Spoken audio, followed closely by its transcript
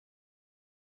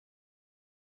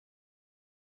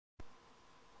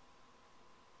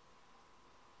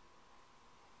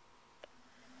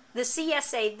The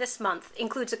CSA this month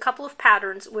includes a couple of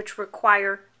patterns which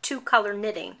require two-color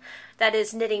knitting. That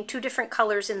is, knitting two different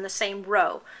colors in the same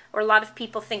row, or a lot of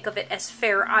people think of it as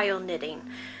Fair Isle knitting.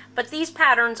 But these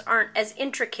patterns aren't as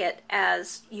intricate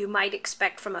as you might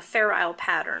expect from a Fair Isle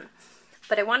pattern.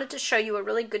 But I wanted to show you a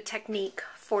really good technique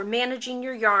for managing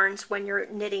your yarns when you're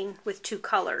knitting with two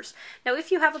colors. Now,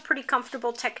 if you have a pretty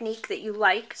comfortable technique that you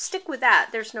like, stick with that.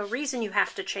 There's no reason you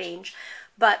have to change.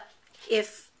 But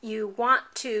if you want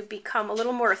to become a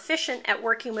little more efficient at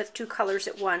working with two colors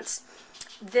at once,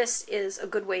 this is a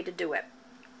good way to do it.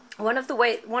 One of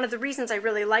the reasons I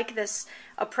really like this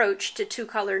approach to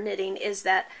two-color knitting is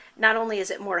that not only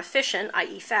is it more efficient,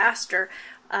 i.e. faster,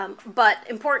 but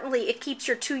importantly, it keeps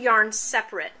your two yarns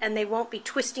separate and they won't be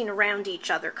twisting around each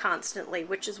other constantly,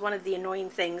 which is one of the annoying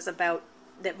things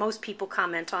that most people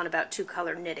comment on about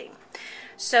two-color knitting.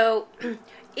 So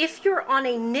if you're on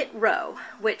a knit row,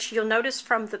 which you'll notice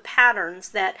from the patterns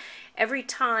that every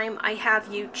time I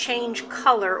have you change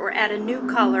color or add a new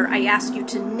color, I ask you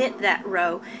to knit that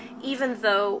row, even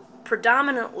though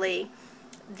predominantly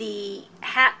the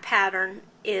hat pattern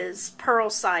is purl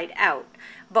side out.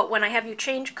 But when I have you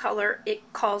change color,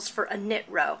 it calls for a knit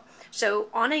row. So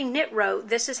on a knit row,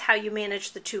 this is how you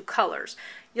manage the two colors.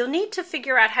 You'll need to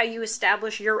figure out how you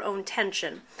establish your own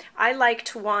tension. I like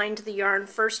to wind the yarn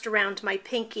first around my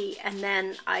pinky and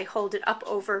then I hold it up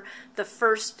over the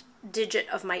first digit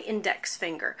of my index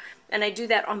finger. And I do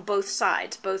that on both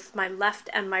sides, both my left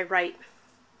and my right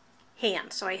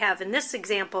hand. So I have, in this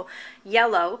example,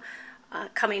 yellow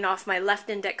coming off my left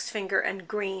index finger and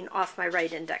green off my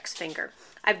right index finger.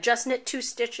 I've just knit 2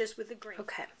 stitches with the green.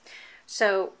 Okay,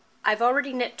 so I've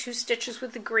already knit 2 stitches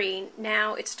with the green.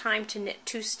 Now it's time to knit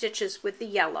 2 stitches with the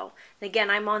yellow. And again,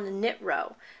 I'm on the knit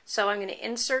row. So I'm going to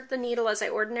insert the needle as I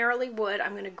ordinarily would.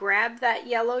 I'm going to grab that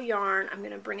yellow yarn. I'm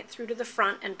going to bring it through to the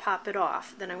front and pop it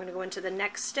off. Then I'm going to go into the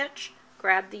next stitch,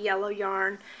 grab the yellow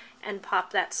yarn, and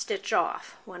pop that stitch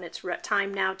off. When it's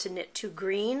time now to knit 2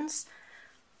 greens,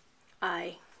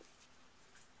 I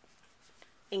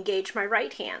engage my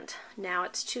right hand. Now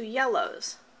it's 2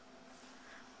 yellows.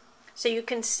 So you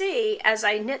can see as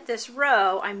I knit this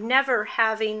row, I'm never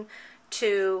having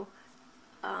to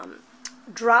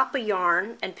drop a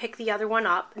yarn and pick the other one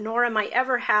up, nor am I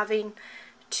ever having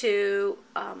to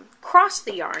cross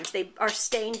the yarns. They are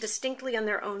staying distinctly on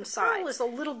their own side. The purl is a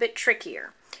little bit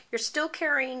trickier. You're still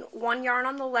carrying 1 yarn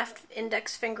on the left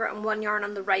index finger and 1 yarn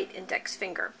on the right index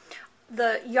finger.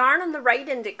 The yarn on the right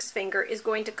index finger is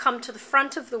going to come to the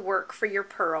front of the work for your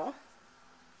purl.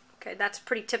 Okay, that's a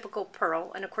pretty typical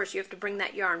purl, and of course you have to bring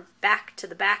that yarn back to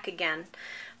the back again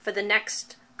for the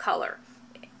next color.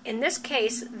 In this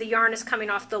case, the yarn is coming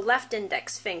off the left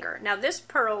index finger. Now this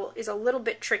purl is a little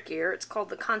bit trickier. It's called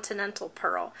the continental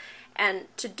purl. And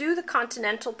to do the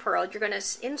continental purl, you're going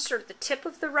to insert the tip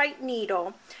of the right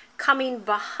needle coming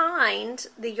behind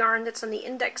the yarn that's on the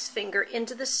index finger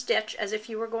into the stitch as if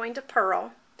you were going to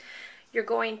purl. You're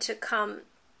going to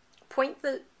point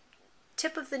the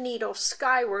tip of the needle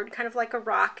skyward, kind of like a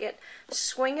rocket,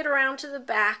 swing it around to the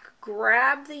back,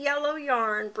 grab the yellow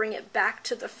yarn, bring it back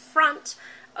to the front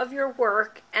of your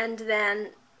work, and then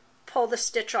pull the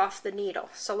stitch off the needle.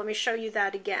 So let me show you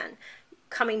that again.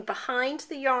 Coming behind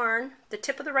the yarn, the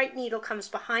tip of the right needle comes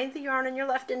behind the yarn on your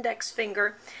left index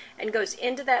finger and goes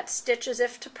into that stitch as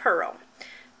if to purl.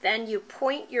 Then you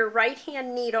point your right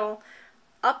hand needle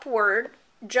upward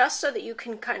just so that you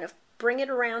can kind of bring it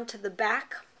around to the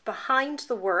back behind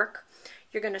the work.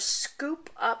 You're going to scoop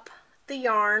up the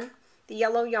yarn, the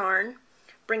yellow yarn,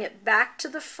 bring it back to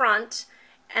the front,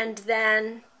 and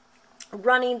then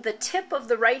running the tip of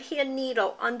the right hand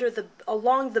needle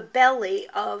along the belly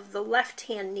of the left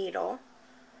hand needle.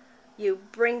 You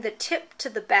bring the tip to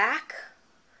the back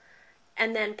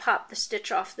and then pop the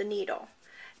stitch off the needle.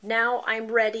 Now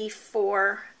I'm ready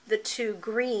for the 2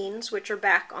 greens, which are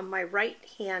back on my right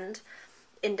hand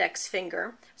index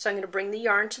finger. So I'm going to bring the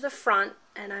yarn to the front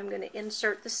and I'm going to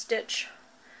insert the stitch.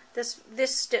 This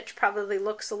stitch probably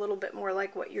looks a little bit more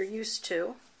like what you're used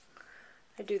to.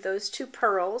 I do those 2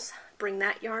 purls, bring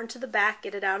that yarn to the back,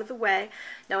 get it out of the way.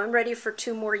 Now I'm ready for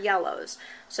 2 more yellows.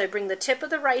 So I bring the tip of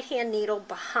the right hand needle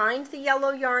behind the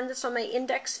yellow yarn that's on my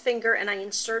index finger and I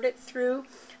insert it through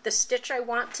the stitch I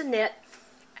want to knit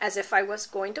as if I was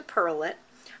going to purl it.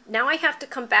 Now I have to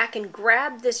come back and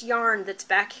grab this yarn that's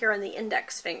back here on the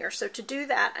index finger. So to do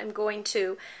that, I'm going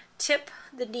to tip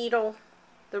the needle,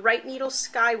 the right needle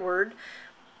skyward,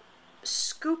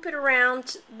 scoop it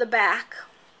around the back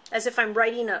as if I'm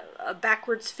writing a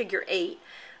backwards figure 8,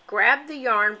 grab the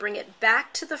yarn, bring it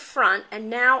back to the front, and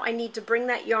now I need to bring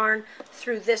that yarn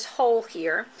through this hole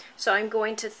here. So I'm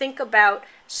going to think about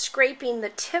scraping the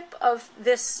tip of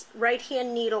this right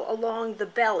hand needle along the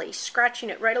belly, scratching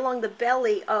it right along the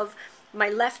belly of my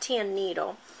left hand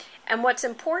needle. And what's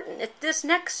important at this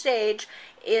next stage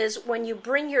is when you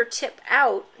bring your tip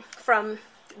out from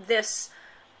this,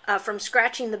 from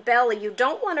scratching the belly, you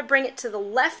don't want to bring it to the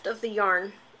left of the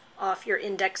yarn off your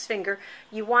index finger.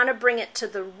 You want to bring it to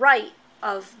the right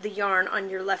of the yarn on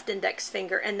your left index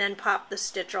finger and then pop the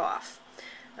stitch off.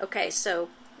 Okay, so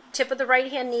tip of the right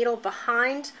hand needle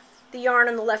behind the yarn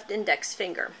on the left index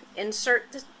finger.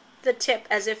 Insert the tip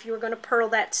as if you were going to purl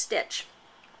that stitch.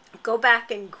 Go back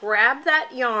and grab that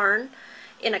yarn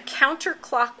in a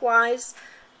counterclockwise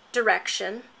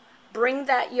direction. Bring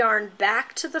that yarn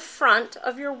back to the front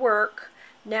of your work.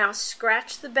 Now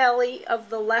scratch the belly of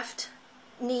the left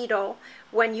needle.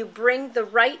 When you bring the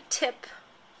right tip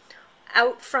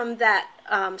out from that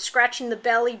scratching the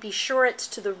belly, be sure it's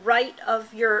to the right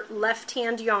of your left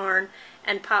hand yarn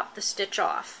and pop the stitch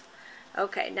off.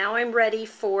 Okay, now I'm ready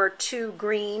for 2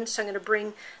 green, so I'm going to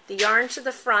bring the yarn to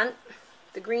the front,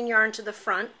 the green yarn to the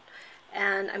front,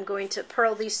 and I'm going to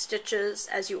purl these stitches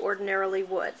as you ordinarily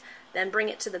would. Then bring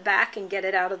it to the back and get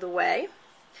it out of the way.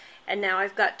 And now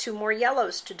I've got 2 more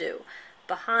yellows to do.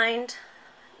 Behind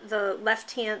the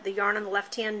left hand, the yarn on the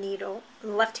left hand needle, the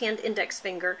left hand index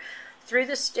finger, through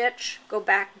the stitch, go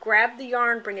back, grab the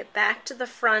yarn, bring it back to the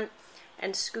front,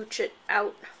 and scooch it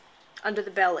out under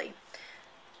the belly.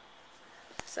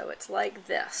 So it's like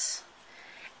this.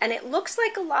 And it looks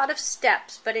like a lot of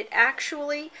steps, but it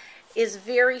actually is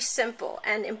very simple.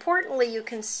 And importantly, you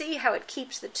can see how it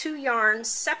keeps the 2 yarns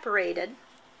separated.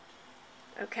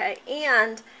 Okay,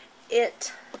 and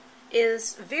it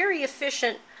is very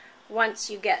efficient once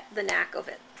you get the knack of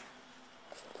it.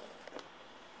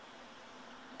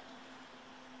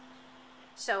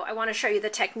 So I want to show you the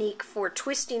technique for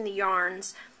twisting the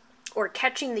yarns or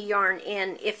catching the yarn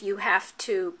in if you have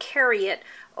to carry it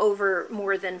over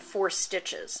more than 4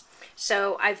 stitches.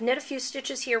 So I've knit a few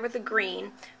stitches here with the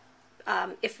green.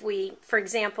 If we, for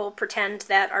example, pretend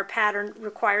that our pattern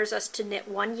requires us to knit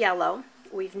 1 yellow,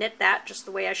 we've knit that just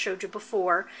the way I showed you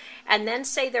before, and then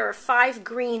say there are 5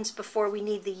 greens before we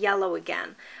need the yellow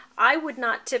again. I would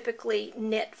not typically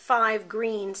knit 5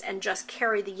 greens and just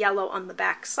carry the yellow on the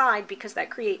back side because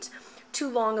that creates too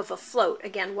long of a float,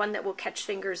 again, one that will catch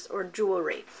fingers or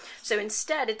jewelry. So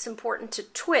instead, it's important to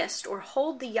twist or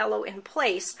hold the yellow in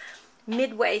place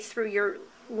midway through your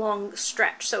long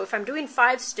stretch. So if I'm doing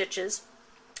 5 stitches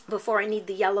before I need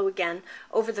the yellow again,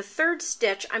 over the 3rd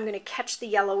stitch I'm going to catch the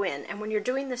yellow in. And when you're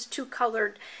doing this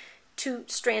two-stranded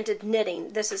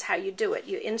knitting, this is how you do it.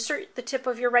 You insert the tip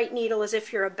of your right needle as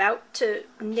if you're about to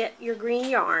knit your green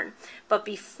yarn, but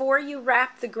before you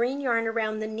wrap the green yarn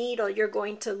around the needle, you're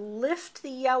going to lift the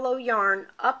yellow yarn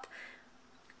up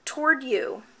toward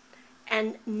you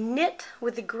and knit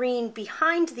with the green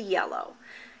behind the yellow.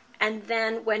 And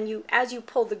then as you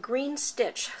pull the green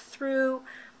stitch through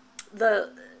the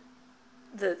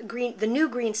new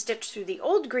green stitch through the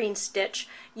old green stitch,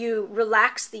 you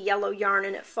relax the yellow yarn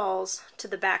and it falls to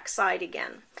the back side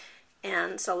again.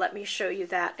 And so let me show you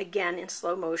that again in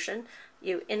slow motion.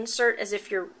 You insert as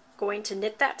if you're going to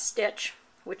knit that stitch,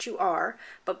 which you are,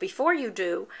 but before you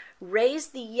do, raise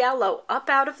the yellow up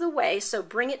out of the way, so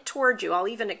bring it toward you. I'll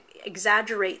even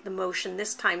exaggerate the motion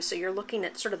this time so you're looking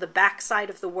at sort of the back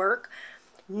side of the work.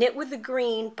 Knit with the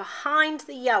green behind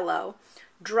the yellow,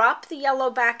 drop the yellow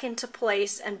back into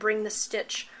place and bring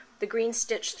the green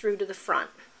stitch through to the front.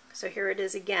 So here it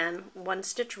is again, 1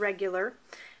 stitch regular,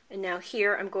 and now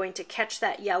here I'm going to catch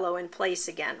that yellow in place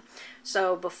again.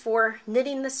 So before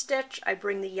knitting the stitch, I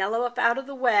bring the yellow up out of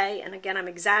the way, and again I'm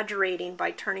exaggerating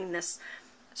by turning this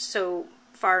so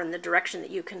far in the direction that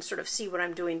you can sort of see what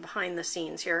I'm doing behind the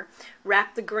scenes here.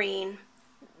 Wrap the green,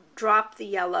 drop the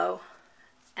yellow,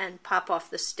 and pop off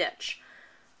the stitch.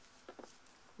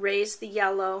 Raise the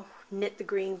yellow, knit the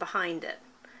green behind it.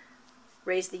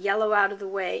 Raise the yellow out of the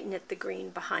way, knit the green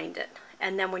behind it.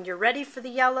 And then when you're ready for the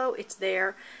yellow, it's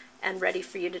there and ready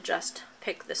for you to just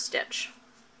pick the stitch.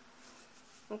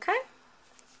 Okay?